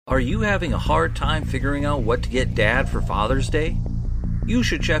Are you having a hard time figuring out what to get Dad for Father's Day? You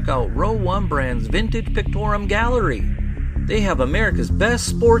should check out Row 1 Brand's Vintage Pictorum Gallery. They have America's best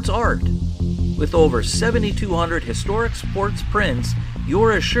sports art. With over 7,200 historic sports prints,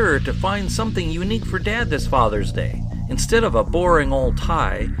 you're assured to find something unique for Dad this Father's Day. Instead of a boring old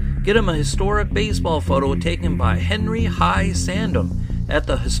tie, get him a historic baseball photo taken by Henry High Sandom at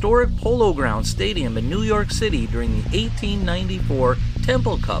the historic Polo Grounds Stadium in New York City during the 1894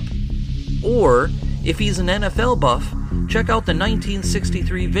 Temple Cup. Or, if he's an NFL buff, check out the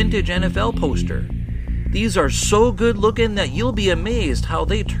 1963 vintage NFL poster. These are so good looking that you'll be amazed how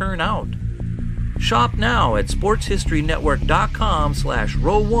they turn out. Shop now at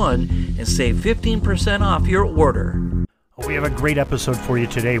sportshistorynetwork.com/row1 and save 15% off your order. We have a great episode for you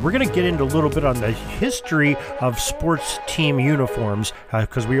today. We're going to get into a little bit on the history of sports team uniforms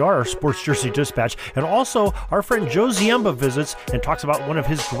because we are a Sports Jersey Dispatch. And also, our friend Joe Ziemba visits and talks about one of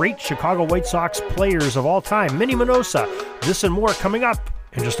his great Chicago White Sox players of all time, Minnie Minoso. This and more coming up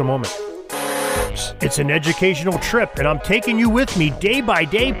in just a moment. It's an educational trip, and I'm taking you with me day by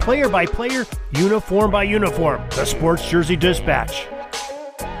day, player by player, uniform by uniform. The Sports Jersey Dispatch.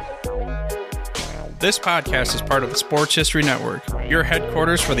 This podcast is part of the Sports History Network, your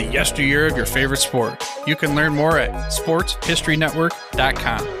headquarters for the yesteryear of your favorite sport. You can learn more at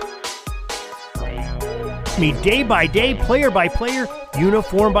sportshistorynetwork.com. Me day by day, player by player,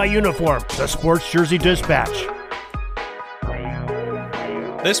 uniform by uniform. The Sports Jersey Dispatch.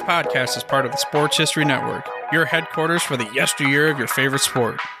 This podcast is part of the Sports History Network, your headquarters for the yesteryear of your favorite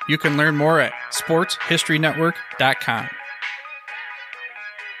sport. You can learn more at sportshistorynetwork.com.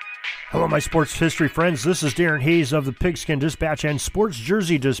 Hello, my sports history friends. This is Darren Hayes of the Pigskin Dispatch and Sports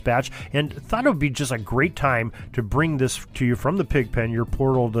Jersey Dispatch, and thought it would be just a great time to bring this to you from the Pigpen, your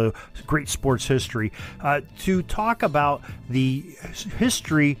portal to great sports history, to talk about the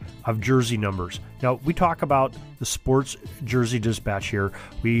history of jersey numbers. Now, we talk about the Sports Jersey Dispatch here.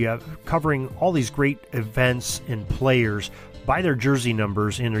 We covering all these great events and players by their jersey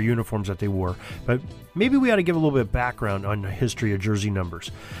numbers and their uniforms that they wore. But maybe we ought to give a little bit of background on the history of jersey numbers.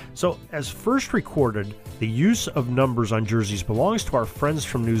 So, as first recorded, the use of numbers on jerseys belongs to our friends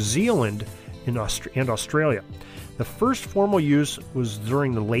from New Zealand and Australia. The first formal use was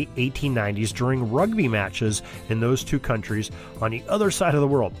during the late 1890s during rugby matches in those two countries on the other side of the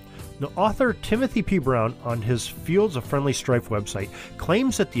world. The author Timothy P. Brown, on his Fields of Friendly Strife website,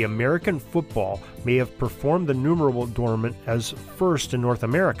 claims that the American football may have performed the numeral adornment as first in North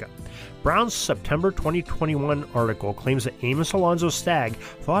America. Brown's September 2021 article claims that Amos Alonzo Stagg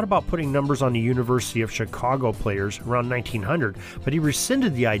thought about putting numbers on the University of Chicago players around 1900, but he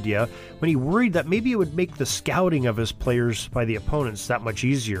rescinded the idea when he worried that maybe it would make the scouting of his players by the opponents that much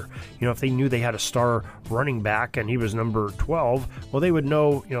easier. If they knew they had a star running back and he was number 12, well, they would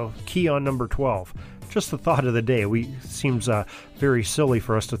know, key on number 12. Just the thought of the day. Seems very silly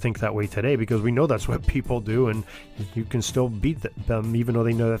for us to think that way today because we know that's what people do, and you can still beat them even though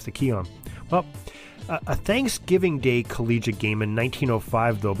they know that's the key on. Well, a Thanksgiving Day collegiate game in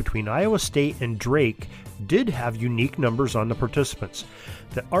 1905, though, between Iowa State and Drake did have unique numbers on the participants.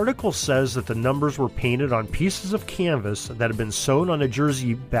 The article says that the numbers were painted on pieces of canvas that had been sewn on the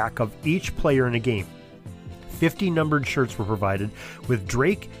jersey back of each player in the game. 50 numbered shirts were provided, with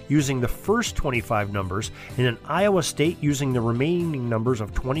Drake using the first 25 numbers and then Iowa State using the remaining numbers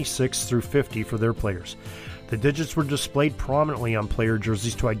of 26 through 50 for their players. The digits were displayed prominently on player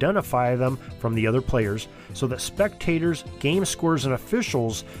jerseys to identify them from the other players so that spectators, game scorers, and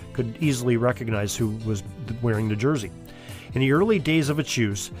officials could easily recognize who was wearing the jersey. In the early days of its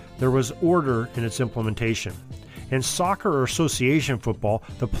use, there was order in its implementation. In soccer or association football,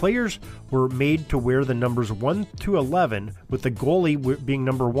 the players were made to wear the numbers 1 to 11, with the goalie being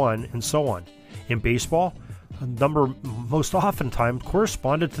number 1, and so on. In baseball, a number most oftentimes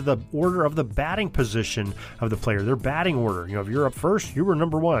corresponded to the order of the batting position of the player, their batting order. If you're up first, you were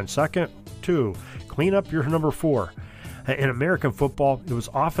number 1, second, 2. Clean up, you're number 4. In American football, it was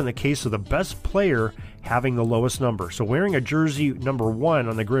often the case of the best player having the lowest number. So wearing a jersey number 1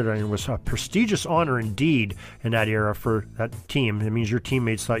 on the gridiron was a prestigious honor indeed in that era for that team. It means your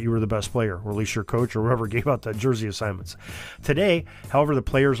teammates thought you were the best player, or at least your coach or whoever gave out the jersey assignments. Today, however, the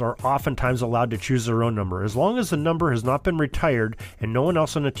players are oftentimes allowed to choose their own number, as long as the number has not been retired and no one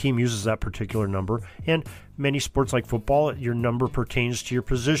else on the team uses that particular number. And many sports like football, your number pertains to your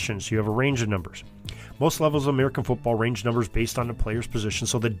position, so you have a range of numbers. Most levels of American football range numbers based on the player's position,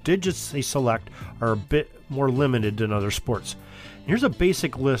 so the digits they select are a bit more limited than other sports. Here's a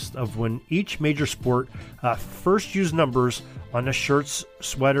basic list of when each major sport first used numbers on the shirts,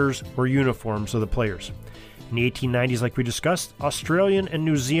 sweaters, or uniforms of the players. In the 1890s, like we discussed, Australian and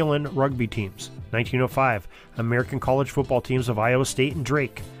New Zealand rugby teams. 1905, American college football teams of Iowa State and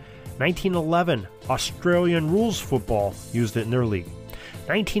Drake. 1911, Australian rules football used it in their league.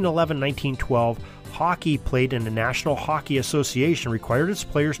 1911-1912, hockey played in the National Hockey Association required its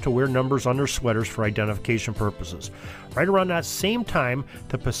players to wear numbers on their sweaters for identification purposes. Right around that same time,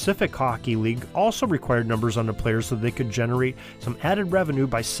 the Pacific Hockey League also required numbers on the players so they could generate some added revenue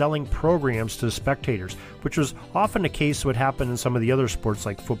by selling programs to the spectators, which was often the case what happened in some of the other sports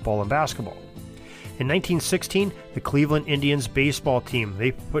like football and basketball. In 1916, the Cleveland Indians baseball team,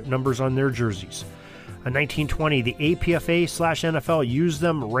 they put numbers on their jerseys. In 1920, the APFA/NFL used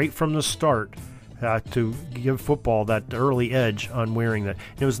them right from the start to give football that early edge on wearing that.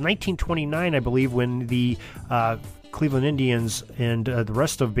 And it was 1929, I believe, when the Cleveland Indians and the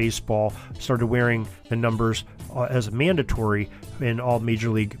rest of baseball started wearing the numbers as mandatory in all Major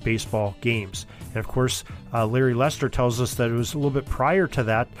League Baseball games. And of course, Larry Lester tells us that it was a little bit prior to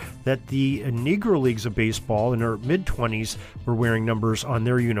that the Negro Leagues of baseball in their mid-20s were wearing numbers on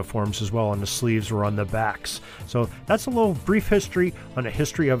their uniforms as well, on the sleeves or on the backs. So that's a little brief history on the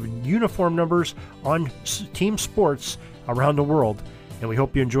history of uniform numbers on team sports around the world. And we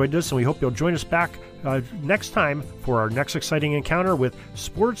hope you enjoyed this, and we hope you'll join us back next time for our next exciting encounter with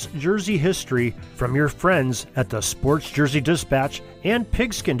sports jersey history from your friends at the Sports Jersey Dispatch and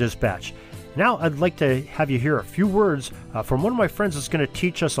Pigskin Dispatch. Now I'd like to have you hear a few words from one of my friends that's going to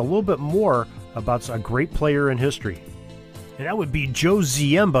teach us a little bit more about a great player in history. And that would be Joe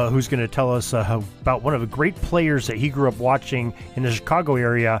Ziemba, who's going to tell us about one of the great players that he grew up watching in the Chicago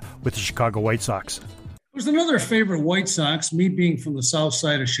area with the Chicago White Sox. There's another favorite White Sox, me being from the south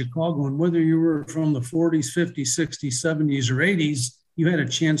side of Chicago, and whether you were from the 40s, 50s, 60s, 70s, or 80s, you had a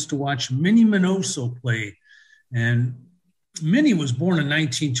chance to watch Minnie Minoso play. And Minnie was born in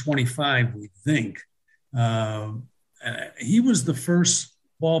 1925, we think. He was the first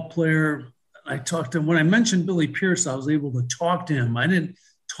ball player I talked to. When I mentioned Billy Pierce, I was able to talk to him. I didn't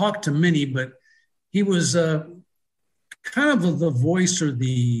talk to Minnie, but he was kind of the voice or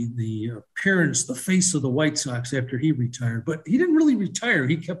the appearance, the face of the White Sox after he retired. But he didn't really retire.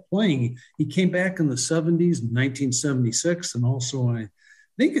 He kept playing. He came back in the 70s, in 1976, and also I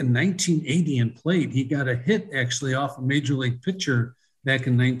think in 1980 and played. He got a hit actually off a major league pitcher back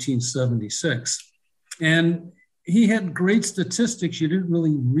in 1976. And he had great statistics you didn't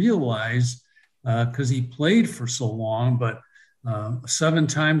really realize because he played for so long, but 7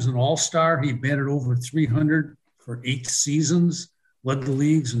 times an All-Star. He batted over 300 for 8 seasons, led the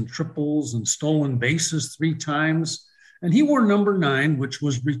leagues in triples and stolen bases 3 times. And he wore number 9, which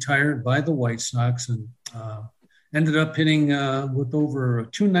was retired by the White Sox, and ended up hitting with over a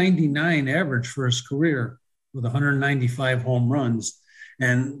 299 average for his career with 195 home runs.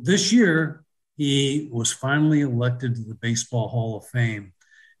 And this year, he was finally elected to the Baseball Hall of Fame.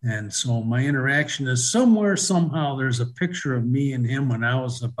 And so my interaction is somewhere, somehow, there's a picture of me and him when I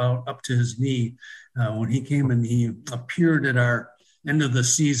was about up to his knee when he came and he appeared at our end of the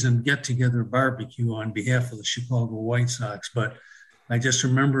season get-together barbecue on behalf of the Chicago White Sox. But I just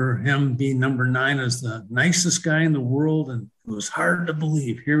remember him being number 9 as the nicest guy in the world. And it was hard to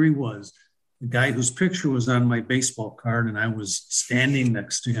believe. Here he was, the guy whose picture was on my baseball card, and I was standing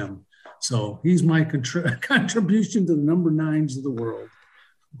next to him. So he's my contribution to the number 9s of the world.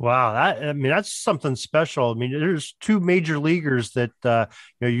 Wow, that's something special. I mean, there's 2 major leaguers that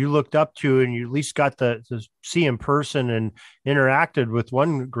you looked up to, and you at least got to see in person and interacted with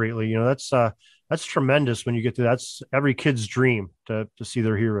one greatly. That's tremendous when you get to that's every kid's dream to see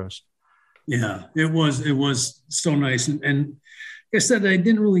their heroes. Yeah, it was so nice, and like I said, I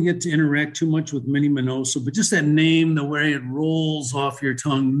didn't really get to interact too much with Minnie Minoso, but just that name, the way it rolls off your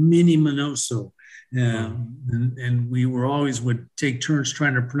tongue, Minnie Minoso. And we would take turns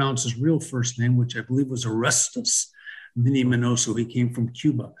trying to pronounce his real first name, which I believe was Orestes Minnie Minoso. He came from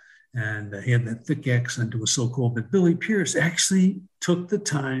Cuba, and he had that thick accent. It was so cool. But Billy Pierce actually took the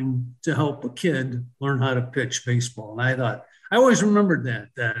time to help a kid learn how to pitch baseball. And I always remembered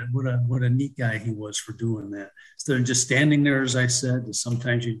that what a neat guy he was for doing that. Instead of just standing there, as I said,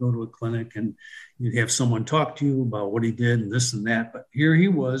 sometimes you'd go to a clinic and you'd have someone talk to you about what he did and this and that. But here he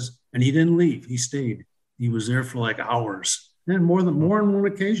was, and he didn't leave. He stayed. He was there for like hours, and more on one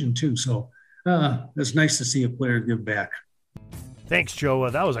occasion too. So it's nice to see a player give back. Thanks, Joe.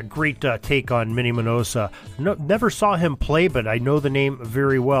 That was a great take on Minnie Minoso. Never saw him play, but I know the name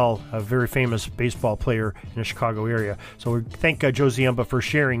very well. A very famous baseball player in the Chicago area. So we thank Joe Ziemba for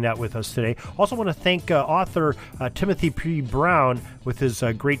sharing that with us today. Also want to thank author Timothy P. Brown with his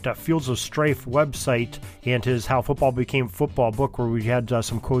great Fields of Strife website and his How Football Became Football book, where we had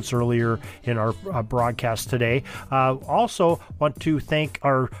some quotes earlier in our broadcast today. Also want to thank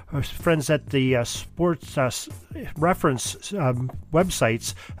our friends at the Sports Reference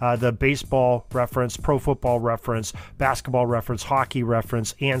websites, the Baseball Reference, Pro Football Reference, Basketball Reference, Hockey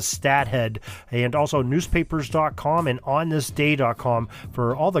Reference, and StatHead, and also newspapers.com and onthisday.com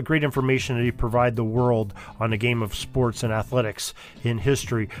for all the great information that they provide the world on the game of sports and athletics in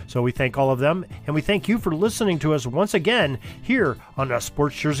history. So we thank all of them, and we thank you for listening to us once again here on the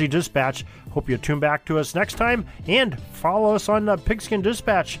Sports Jersey Dispatch. Hope you tune back to us next time, and follow us on the Pigskin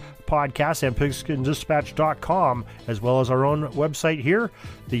Dispatch podcast and pigskindispatch.com, as well as our own website here,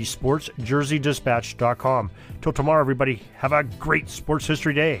 the sportsjerseydispatch.com. Till tomorrow, everybody, have a great sports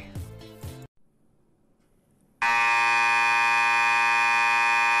history day.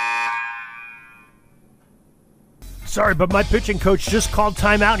 Sorry, but my pitching coach just called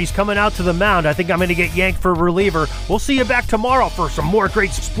timeout and he's coming out to the mound. I think I'm going to get yanked for a reliever. We'll see you back tomorrow for some more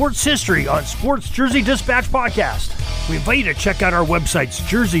great sports history on Sports Jersey Dispatch Podcast. We invite you to check out our websites,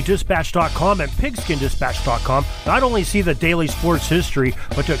 jerseydispatch.com and pigskindispatch.com. Not only see the daily sports history,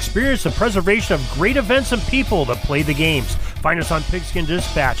 but to experience the preservation of great events and people that play the games. Find us on Pigskin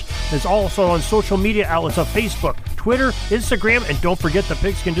Dispatch. It's also on social media outlets of Facebook, Twitter, Instagram, and don't forget the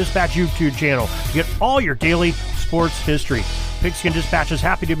Pigskin Dispatch YouTube channel to get all your daily sports history. Pigskin Dispatch is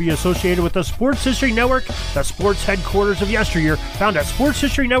happy to be associated with the Sports History Network, the sports headquarters of yesteryear, found at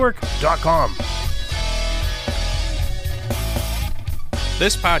sportshistorynetwork.com.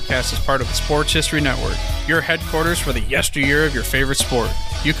 This podcast is part of the Sports History Network, your headquarters for the yesteryear of your favorite sport.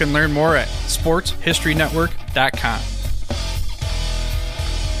 You can learn more at sportshistorynetwork.com.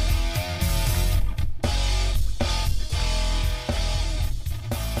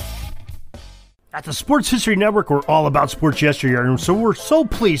 At the Sports History Network, we're all about sports yesteryear, and so we're so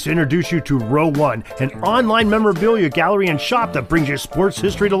pleased to introduce you to Row One, an online memorabilia gallery and shop that brings your sports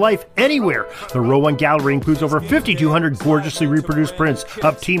history to life anywhere. The Row One gallery includes over 5,200 gorgeously reproduced prints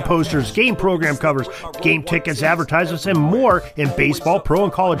of team posters, game program covers, game tickets, advertisements, and more in baseball, pro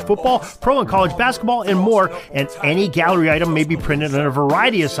and college football, pro and college basketball, and more. And any gallery item may be printed in a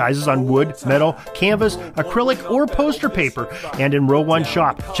variety of sizes on wood, metal, canvas, acrylic, or poster paper. And in Row One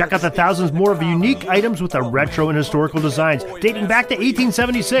shop, check out the thousands more of unique items with the retro and historical designs dating back to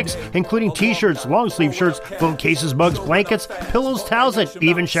 1876, including t-shirts, long sleeve shirts, phone cases, mugs, blankets, pillows, towels, and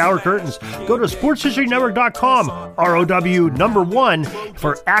even shower curtains. Go to sportshistorynetwork.com, ROW1,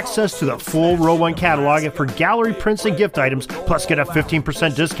 for access to the full Row One catalog and for gallery prints and gift items, plus get a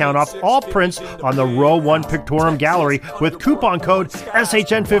 15% discount off all prints on the Row One Pictorium Gallery with coupon code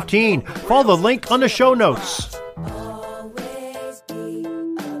SHN15. Follow the link on the show notes.